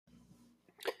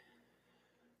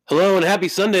Hello and happy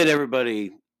Sunday to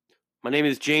everybody. My name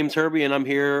is James Herbie, and I'm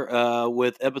here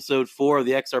with episode 4 of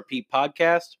the XRP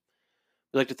podcast.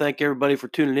 I'd like to thank everybody for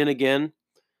tuning in again.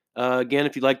 Again,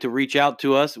 if you'd like to reach out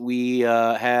to us, we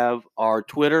have our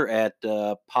Twitter at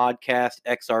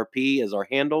podcastxrp as our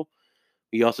handle.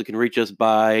 You also can reach us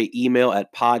by email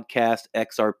at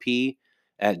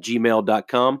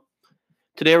podcastxrp@gmail.com.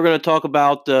 Today, we're going to talk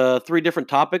about 3 different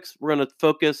topics. We're going to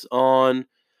focus on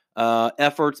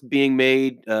efforts being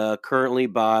made currently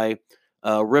by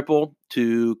Ripple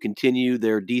to continue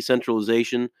their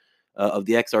decentralization of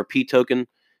the XRP token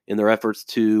in their efforts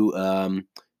to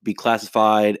be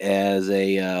classified as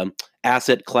a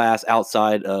asset class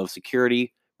outside of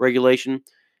security regulation.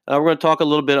 We're going to talk a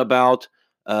little bit about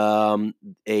a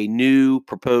new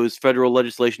proposed federal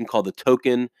legislation called the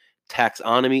Token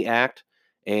Taxonomy Act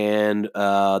and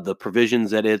the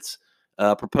provisions that it's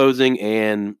proposing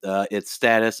and its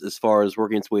status as far as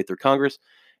working its way through Congress.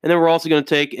 And then we're also going to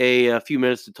take a few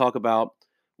minutes to talk about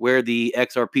where the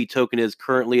XRP token is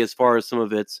currently as far as some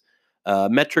of its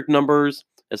metric numbers,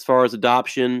 as far as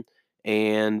adoption,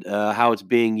 and how it's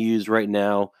being used right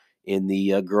now in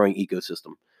the growing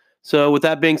ecosystem. So with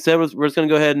that being said, we're just going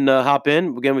to go ahead and hop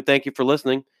in. Again, we thank you for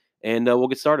listening, and we'll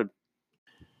get started.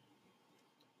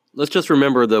 Let's just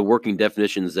remember the working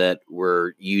definitions that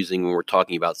we're using when we're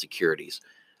talking about securities.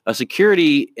 A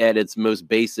security at its most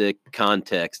basic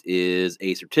context is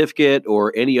a certificate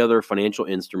or any other financial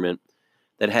instrument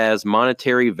that has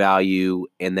monetary value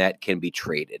and that can be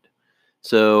traded.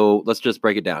 So let's just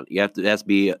break it down. It has to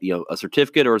be a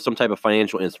certificate or some type of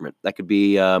financial instrument. That could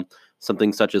be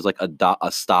something such as like a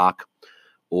stock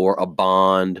or a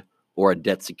bond or a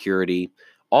debt security.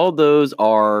 All of those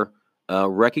are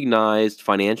recognized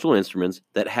financial instruments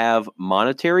that have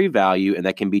monetary value and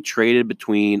that can be traded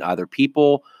between either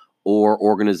people or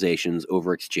organizations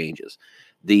over exchanges.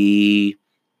 The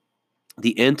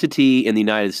entity in the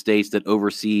United States that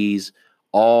oversees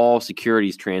all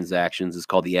securities transactions is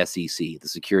called the SEC, the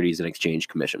Securities and Exchange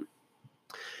Commission.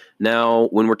 Now,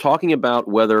 when we're talking about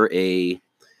whether a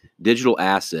digital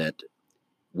asset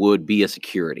would be a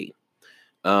security,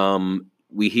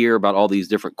 we hear about all these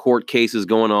different court cases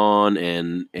going on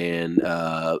and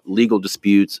legal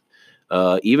disputes,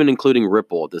 even including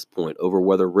Ripple at this point, over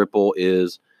whether Ripple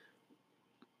is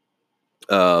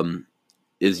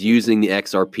using the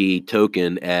XRP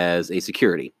token as a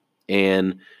security.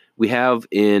 And we have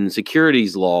in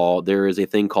securities law, there is a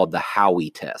thing called the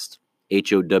Howey test,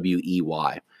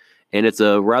 Howey. And it's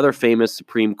a rather famous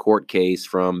Supreme Court case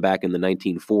from back in the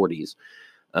 1940s.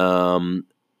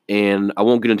 And I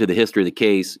won't get into the history of the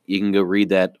case. You can go read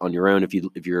that on your own if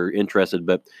you're interested.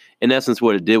 But in essence,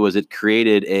 what it did was it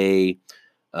created a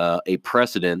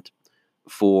precedent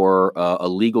for a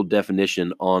legal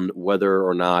definition on whether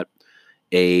or not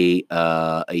a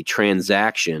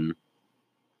transaction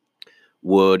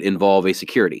would involve a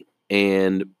security.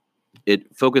 And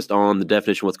it focused on the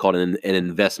definition of what's called an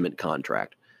investment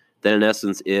contract. That in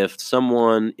essence, if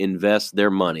someone invests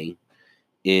their money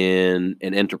in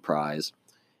an enterprise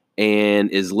and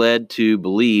is led to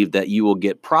believe that you will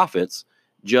get profits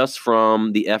just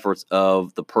from the efforts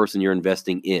of the person you're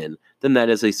investing in, then that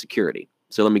is a security.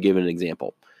 So let me give an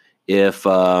example. If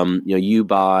you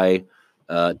buy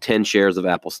 10 shares of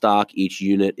Apple stock, each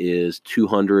unit is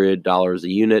 $200 a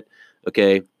unit,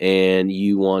 okay, and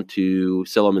you want to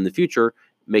sell them in the future,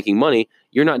 making money,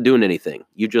 you're not doing anything.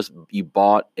 You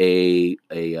bought a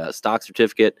stock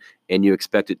certificate and you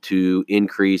expect it to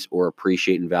increase or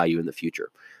appreciate in value in the future.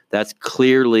 That's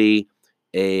clearly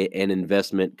an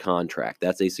investment contract.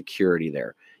 That's a security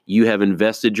there. You have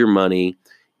invested your money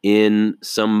in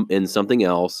something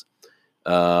else,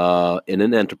 in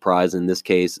an enterprise, in this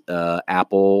case,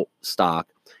 Apple stock,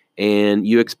 and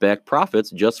you expect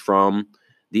profits just from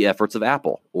the efforts of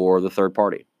Apple or the third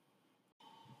party.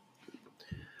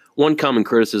 One common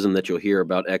criticism that you'll hear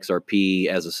about XRP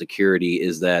as a security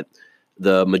is that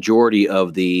the majority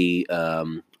of the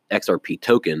XRP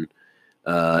token,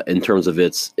 in terms of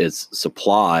its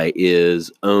supply,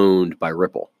 is owned by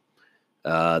Ripple.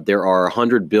 There are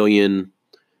 100 billion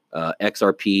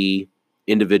XRP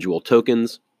individual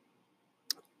tokens.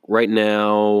 Right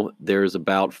now, there's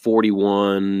about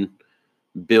 41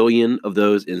 billion of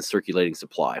those in circulating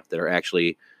supply that are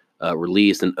actually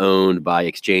released and owned by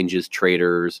exchanges,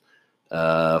 traders,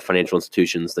 financial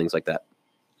institutions, things like that.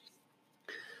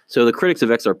 So the critics of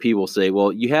XRP will say,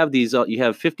 well, you have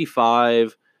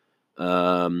 55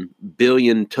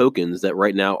 billion tokens that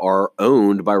right now are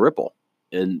owned by Ripple.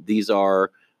 And these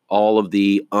are all of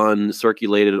the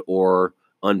uncirculated or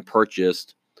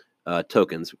unpurchased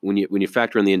tokens. When you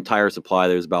factor in the entire supply,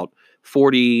 there's about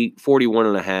 41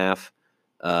 and a half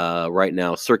right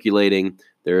now circulating.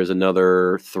 There is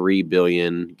another 3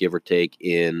 billion, give or take,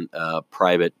 in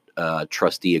private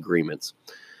trustee agreements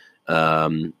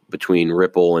between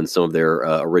Ripple and some of their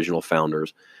original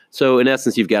founders. So in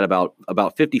essence, you've got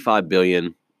about 55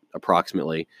 billion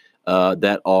approximately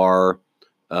that are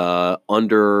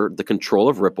under the control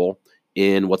of Ripple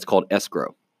in what's called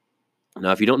escrow.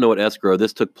 Now, if you don't know what escrow,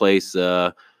 this took place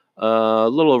a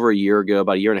little over a year ago,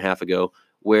 about a year and a half ago,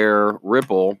 where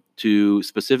Ripple, to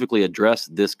specifically address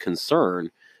this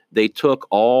concern, they took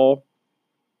all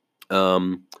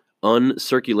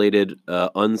uncirculated,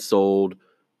 unsold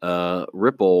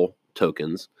Ripple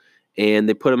tokens, and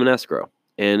they put them in escrow.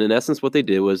 And in essence, what they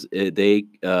did was they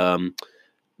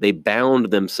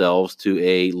bound themselves to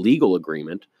a legal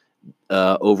agreement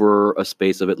over a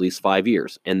space of at least 5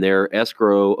 years. And their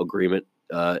escrow agreement,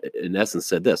 in essence,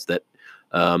 said this, that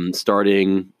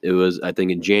starting, it was, I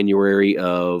think, in January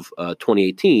of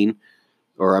 2018,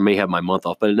 or I may have my month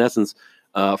off, but in essence,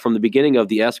 from the beginning of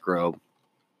the escrow,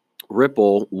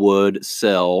 Ripple would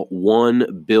sell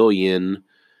 1 billion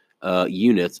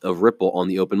units of Ripple on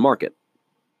the open market.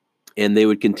 And they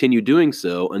would continue doing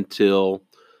so until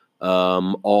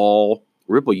all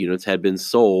Ripple units had been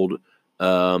sold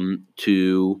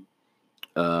to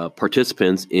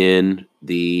participants in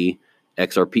the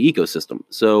XRP ecosystem.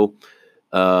 So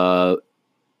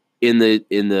in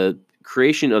the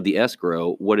creation of the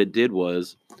escrow, what it did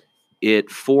was it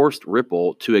forced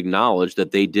Ripple to acknowledge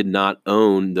that they did not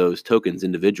own those tokens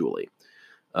individually.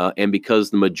 And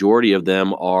because the majority of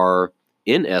them are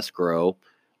in escrow,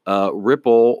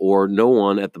 Ripple or no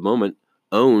one at the moment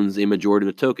owns a majority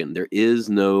of the token. There is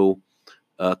no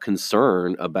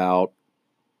concern about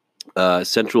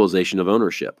centralization of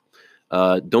ownership.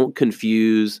 Don't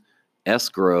confuse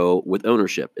escrow with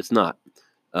ownership. It's not.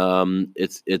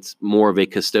 It's more of a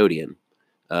custodian.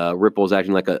 Ripple is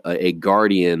acting like a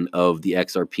guardian of the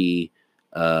XRP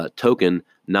token,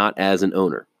 not as an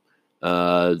owner.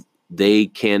 They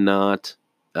cannot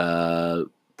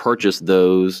purchase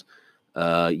those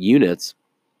units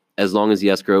as long as the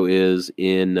escrow is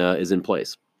in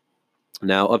place.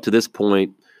 Now, up to this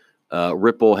point,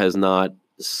 Ripple has not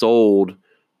sold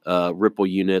Ripple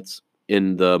units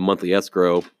in the monthly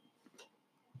escrow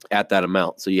at that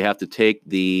amount. So you have to take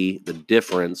the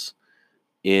difference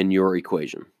in your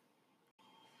equation.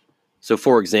 So,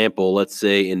 for example, let's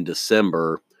say in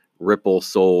December, Ripple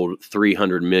sold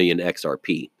 300 million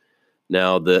XRP.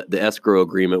 Now, the escrow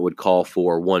agreement would call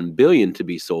for 1 billion to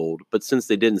be sold, but since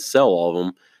they didn't sell all of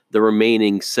them, the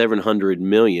remaining 700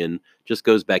 million just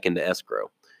goes back into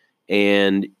escrow.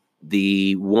 And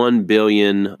the 1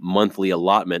 billion monthly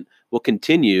allotment will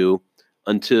continue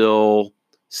until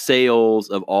sales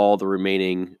of all the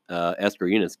remaining escrow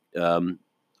units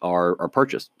are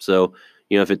purchased. So,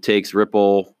 if it takes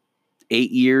Ripple 8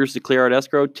 years to clear out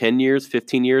escrow, 10 years,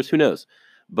 15 years, who knows?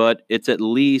 But it's at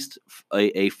least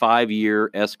a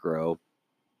 5-year escrow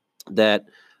that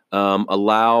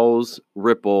allows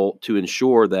Ripple to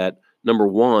ensure that, number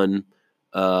one,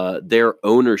 their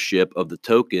ownership of the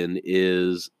token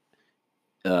is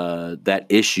that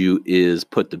issue is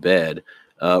put to bed.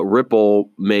 Ripple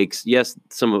makes, yes,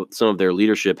 some of their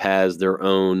leadership has their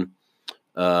own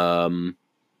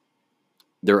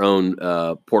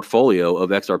portfolio of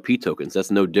XRP tokens.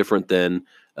 That's no different than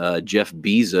Jeff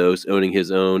Bezos owning his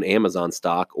own Amazon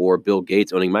stock or Bill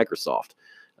Gates owning Microsoft.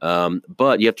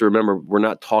 But you have to remember, we're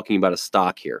not talking about a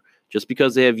stock here. Just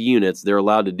because they have units, they're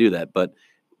allowed to do that. But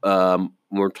when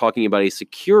we're talking about a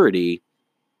security,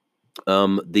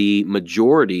 the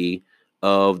majority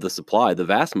of the supply, the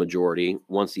vast majority,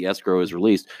 once the escrow is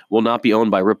released, will not be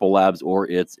owned by Ripple Labs or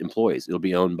its employees. It'll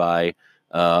be owned by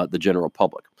the general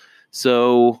public.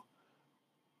 So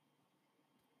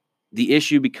the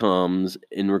issue becomes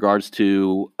in regards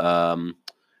to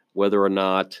whether or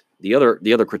not the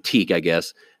other critique, I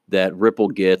guess, that Ripple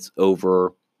gets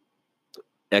over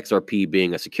XRP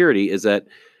being a security is that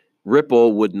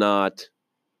Ripple would not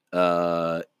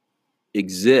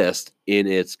exist in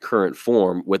its current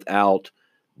form without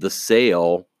the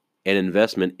sale and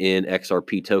investment in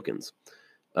XRP tokens.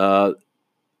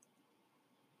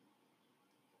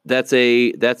 That's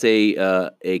a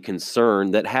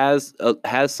concern that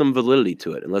has some validity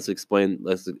to it, and let's explain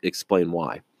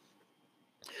why.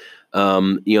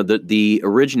 The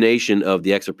origination of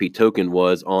the XRP token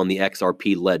was on the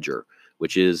XRP Ledger,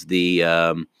 which is the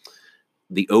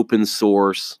open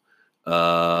source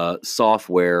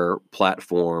software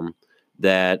platform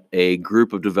that a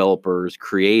group of developers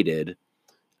created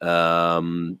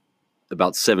about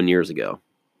 7 years ago.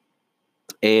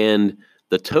 And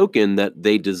the token that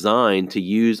they designed to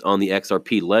use on the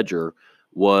XRP Ledger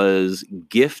was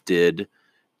gifted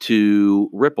to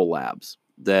Ripple Labs,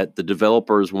 that the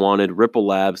developers wanted Ripple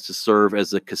Labs to serve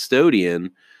as a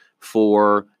custodian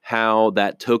for how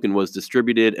that token was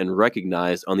distributed and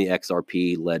recognized on the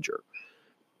XRP ledger.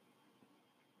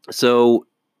 So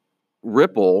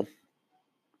Ripple,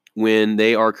 when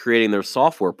they are creating their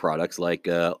software products like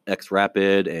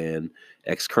XRapid and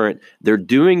XCurrent, they're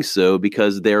doing so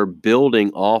because they're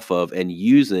building off of and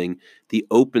using the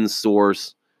open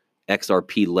source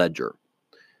XRP ledger.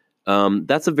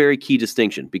 That's a very key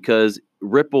distinction, because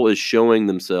Ripple is showing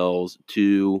themselves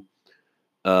to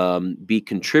be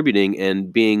contributing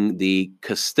and being the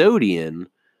custodian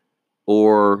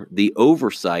or the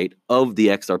oversight of the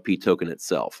XRP token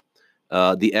itself.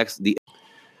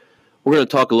 We're going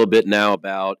to talk a little bit now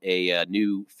about a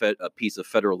new piece of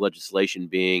federal legislation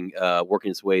being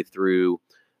working its way through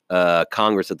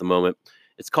Congress at the moment.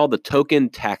 It's called the Token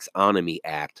Taxonomy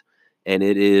Act, and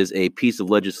it is a piece of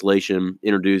legislation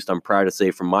introduced, I'm proud to say,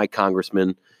 from my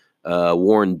congressman,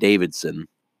 Warren Davidson.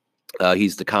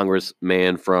 He's the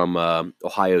congressman from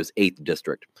Ohio's 8th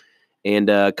District. And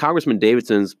Congressman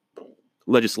Davidson's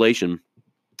legislation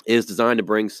is designed to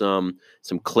bring some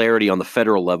clarity on the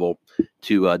federal level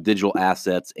to digital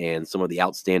assets and some of the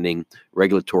outstanding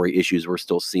regulatory issues we're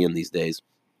still seeing these days.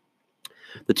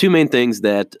 The two main things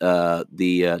that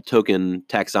the Token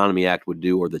Taxonomy Act would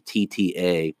do, or the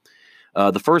TTA,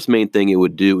 the first main thing it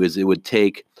would do is it would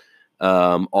take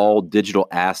all digital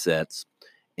assets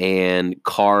and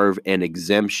carve an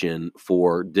exemption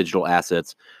for digital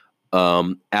assets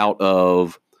out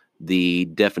of the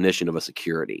definition of a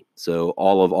security. So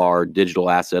all of our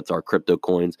digital assets, our crypto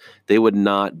coins, they would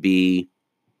not be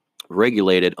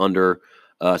regulated under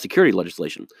security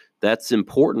legislation. That's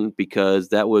important because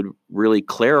that would really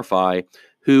clarify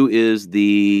who is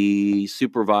the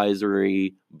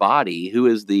supervisory body, who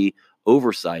is the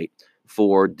oversight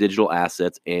for digital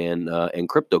assets and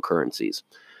cryptocurrencies.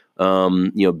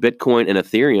 Bitcoin and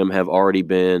Ethereum have already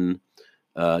been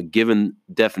given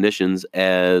definitions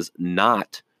as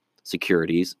not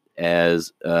securities,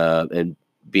 as and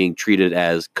being treated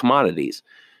as commodities.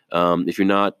 If you're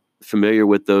not familiar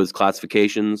with those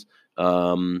classifications,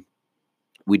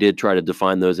 we did try to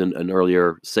define those in an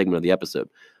earlier segment of the episode.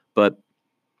 But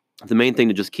the main thing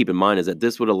to just keep in mind is that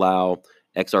this would allow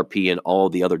XRP and all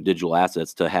the other digital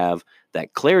assets to have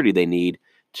that clarity they need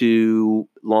to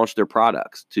launch their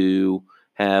products, to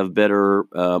have better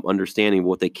understanding of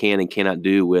what they can and cannot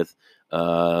do with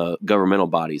governmental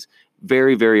bodies.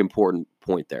 Very, very important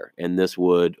point there, and this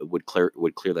would clear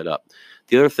that up.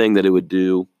 The other thing that it would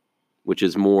do, which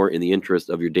is more in the interest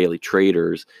of your daily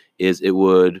traders, is it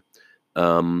would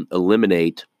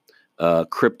eliminate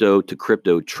crypto to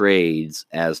crypto trades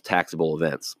as taxable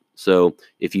events. So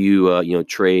if you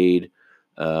trade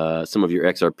some of your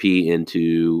XRP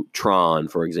into Tron,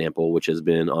 for example, which has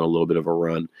been on a little bit of a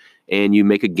run, and you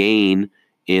make a gain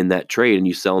in that trade and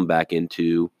you sell them back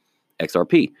into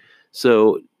XRP.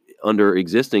 So under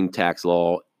existing tax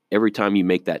law, every time you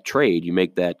make that trade, you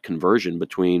make that conversion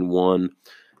between one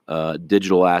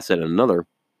digital asset and another,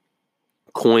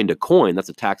 coin to coin, that's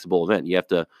a taxable event. You have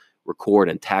to record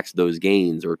and tax those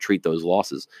gains or treat those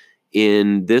losses.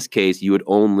 In this case, you would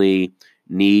only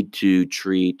need to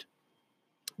treat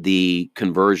the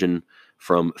conversion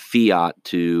from fiat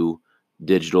to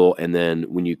digital, and then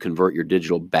when you convert your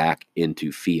digital back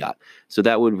into fiat. So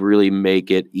that would really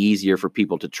make it easier for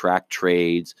people to track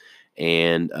trades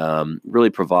and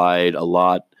really provide a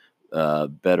lot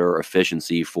better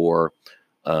efficiency for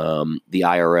the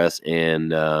IRS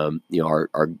and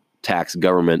our tax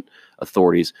government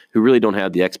authorities who really don't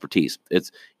have the expertise.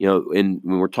 It's when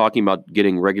we're talking about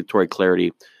getting regulatory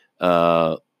clarity,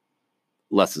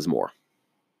 less is more.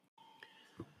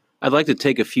 I'd like to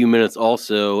take a few minutes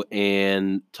also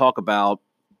and talk about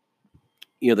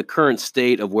the current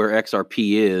state of where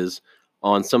XRP is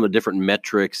on some of the different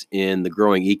metrics in the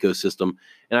growing ecosystem.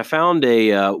 And I found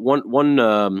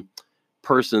one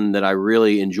person that I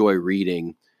really enjoy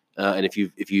reading, and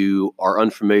if you are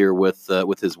unfamiliar with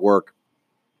his work,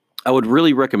 I would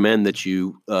really recommend that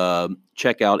you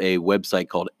check out a website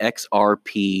called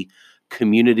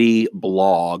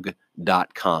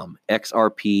xrpcommunityblog.com.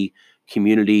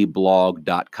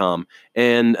 xrpcommunityblog.com.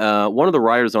 And one of the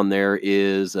writers on there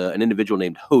is an individual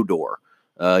named Hodor.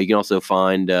 You can also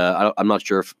find, I'm not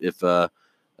sure if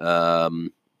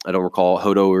I don't recall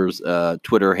Hodor's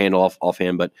Twitter handle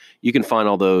offhand, but you can find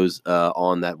all those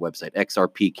on that website,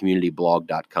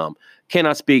 xrpcommunityblog.com.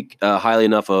 Cannot speak highly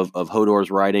enough of Hodor's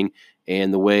writing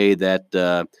and the way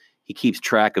that he keeps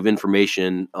track of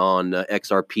information on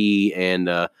XRP and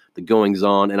the goings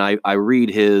on. And I read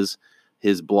his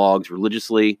blogs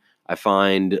religiously. I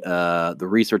find the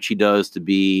research he does to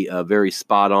be very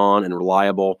spot on and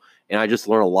reliable, and I just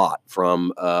learn a lot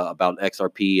from about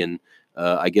XRP, and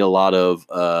I get a lot of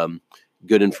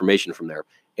good information from there.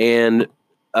 And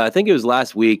I think it was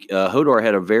last week, Hodor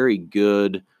had a very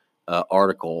good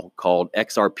article called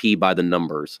XRP by the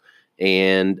Numbers.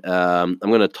 And I'm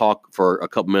going to talk for a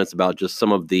couple minutes about just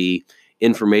some of the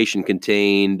information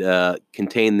contained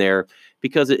there,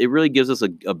 because it really gives us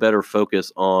a better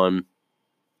focus on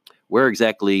where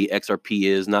exactly XRP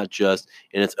is, not just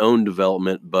in its own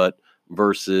development, but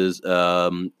versus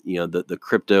the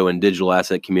crypto and digital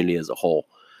asset community as a whole.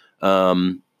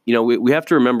 We have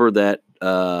to remember that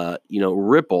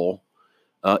Ripple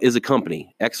is a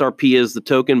company. XRP is the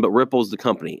token, but Ripple is the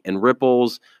company, and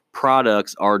Ripple's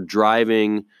products are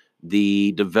driving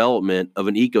the development of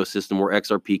an ecosystem where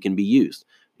XRP can be used.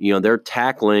 They're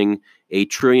tackling a $1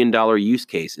 trillion use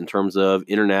case in terms of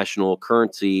international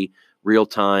currency,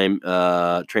 real-time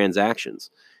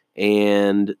transactions,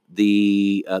 and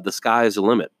the sky is the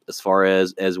limit as far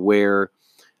as where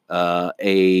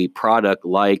a product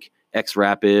like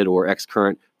XRapid or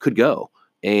XCurrent could go.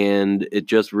 And it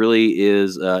just really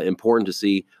is important to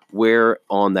see where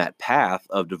on that path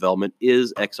of development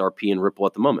is XRP and Ripple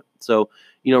at the moment. So,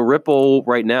 Ripple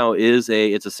right now it's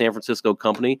a San Francisco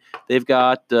company. They've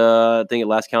got, I think at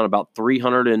last count, about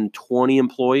 320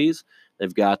 employees.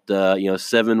 They've got,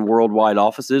 7 worldwide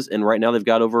offices. And right now they've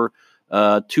got over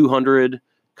 200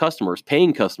 customers,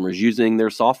 paying customers using their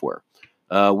software.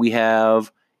 We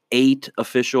have 8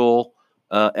 official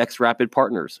XRapid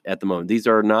partners at the moment. These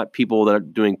are not people that are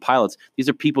doing pilots. These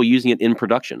are people using it in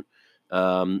production.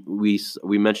 We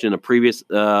mentioned in a previous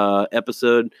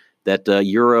episode that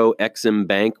Euro Exim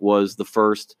Bank was the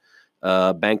first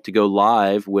bank to go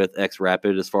live with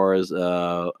XRapid as far as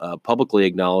publicly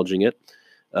acknowledging it.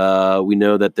 We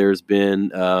know that there's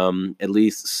been at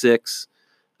least 6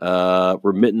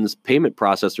 remittance payment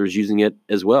processors using it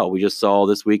as well. We just saw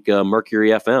this week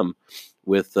Mercury FM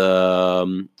with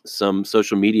some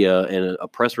social media and a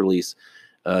press release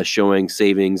showing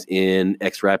savings in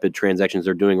XRapid transactions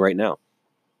they're doing right now.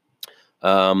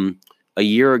 A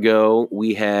year ago,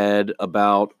 we had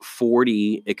about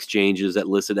 40 exchanges that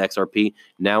listed XRP.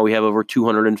 Now we have over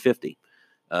 250.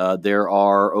 There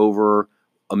are over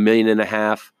 1.5 million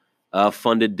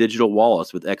funded digital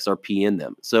wallets with XRP in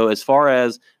them. So as far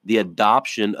as the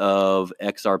adoption of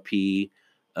XRP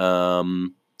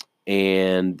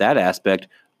and that aspect,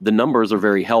 the numbers are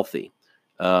very healthy.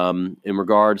 In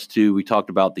regards to, we talked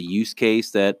about the use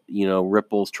case that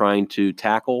Ripple's trying to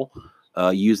tackle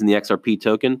using the XRP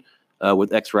token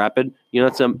with XRapid.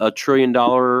 It's a $1 trillion. That's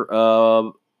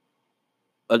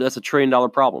a $1 trillion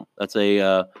problem. That's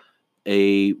a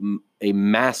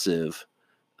massive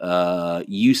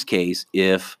use case.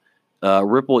 If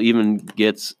Ripple even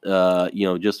gets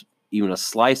just even a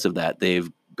slice of that,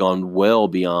 they've gone well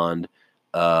beyond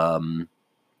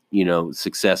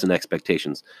success and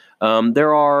expectations.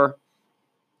 There are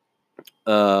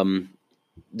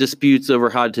disputes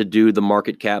over how to do the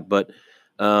market cap, but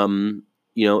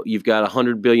you've got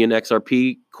 100 billion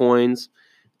XRP coins.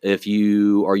 If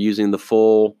you are using the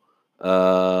full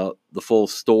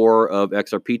store of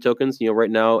XRP tokens,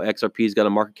 right now XRP's got a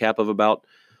market cap of about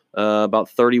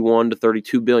 31 to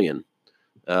 32 billion.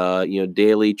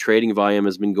 Daily trading volume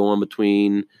has been going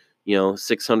between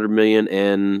 600 million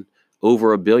and over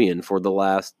 1 billion for the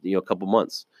last couple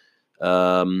months.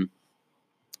 So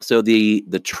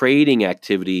the trading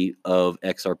activity of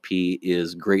XRP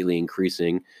is greatly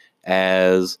increasing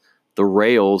as the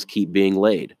rails keep being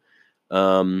laid.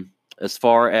 As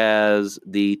far as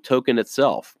the token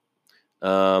itself,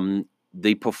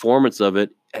 the performance of it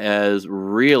has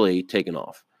really taken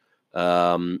off.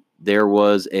 There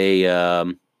was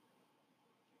a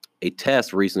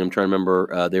test recently. I'm trying to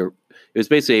remember. It was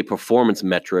basically a performance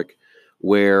metric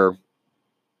where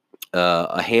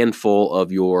a handful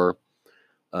of your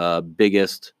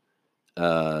biggest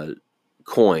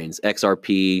coins,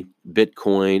 XRP,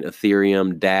 Bitcoin,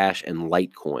 Ethereum, Dash, and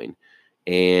Litecoin.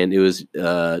 And it was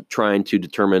trying to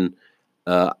determine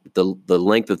the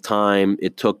length of time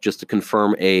it took just to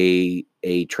confirm a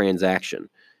transaction.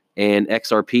 And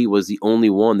XRP was the only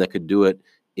one that could do it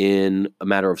in a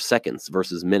matter of seconds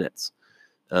versus minutes.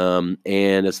 And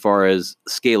as far as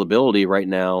scalability right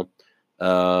now,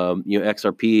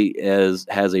 XRP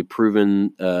has a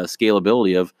proven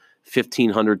scalability of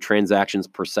 1,500 transactions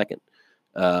per second.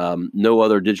 No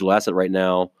other digital asset right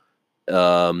now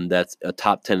that's a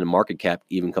top 10 in market cap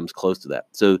even comes close to that.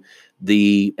 So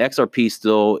the XRP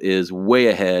still is way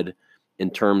ahead in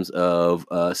terms of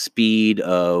speed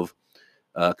of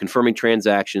confirming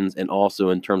transactions and also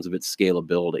in terms of its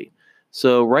scalability.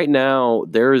 So right now,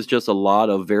 there is just a lot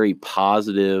of very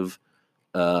positive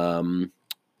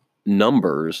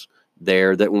numbers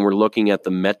there that when we're looking at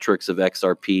the metrics of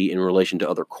XRP in relation to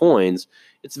other coins,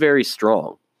 it's very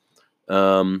strong.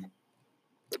 We're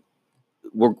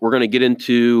going to get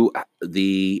into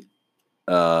the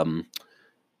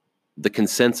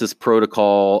consensus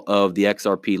protocol of the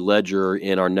XRP ledger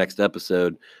in our next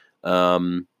episode.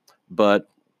 But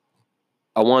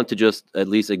I want to just at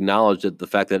least acknowledge that the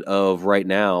fact that of right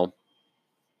now,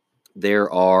 there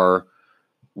are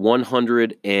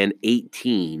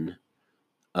 118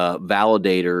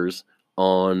 validators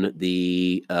on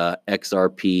the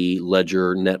XRP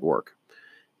ledger network.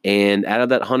 And out of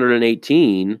that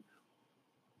 118,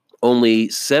 only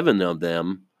 7 of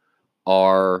them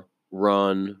are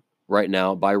run right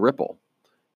now by Ripple.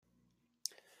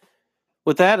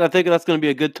 With that, I think that's going to be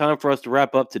a good time for us to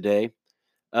wrap up today.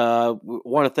 We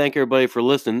want to thank everybody for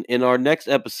listening. In our next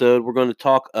episode, we're going to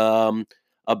talk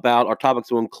about our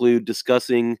topics will include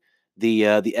discussing the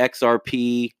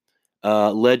XRP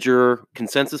ledger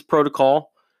consensus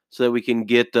protocol so that we can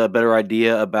get a better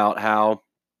idea about how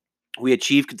we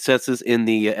achieve consensus in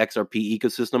the XRP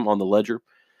ecosystem on the ledger.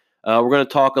 We're going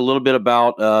to talk a little bit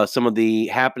about some of the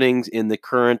happenings in the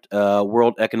current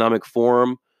World Economic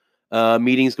Forum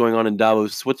meetings going on in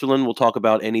Davos, Switzerland. We'll talk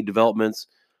about any developments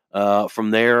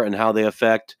from there and how they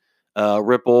affect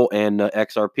Ripple and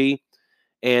XRP.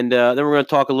 And then we're going to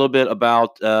talk a little bit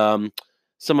about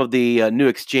some of the new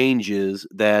exchanges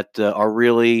that are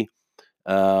really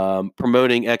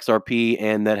promoting XRP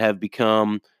and that have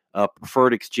become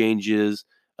preferred exchanges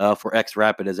for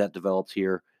XRapid as that develops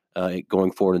here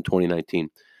going forward in 2019.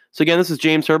 So again, this is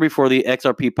James Herby for the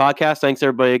XRP podcast. Thanks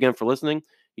everybody again for listening.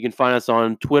 You can find us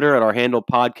on Twitter at our handle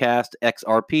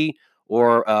podcastxrp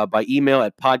or by email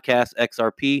at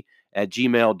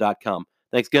podcastxrp@gmail.com.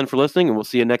 Thanks again for listening, and we'll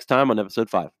see you next time on episode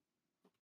 5.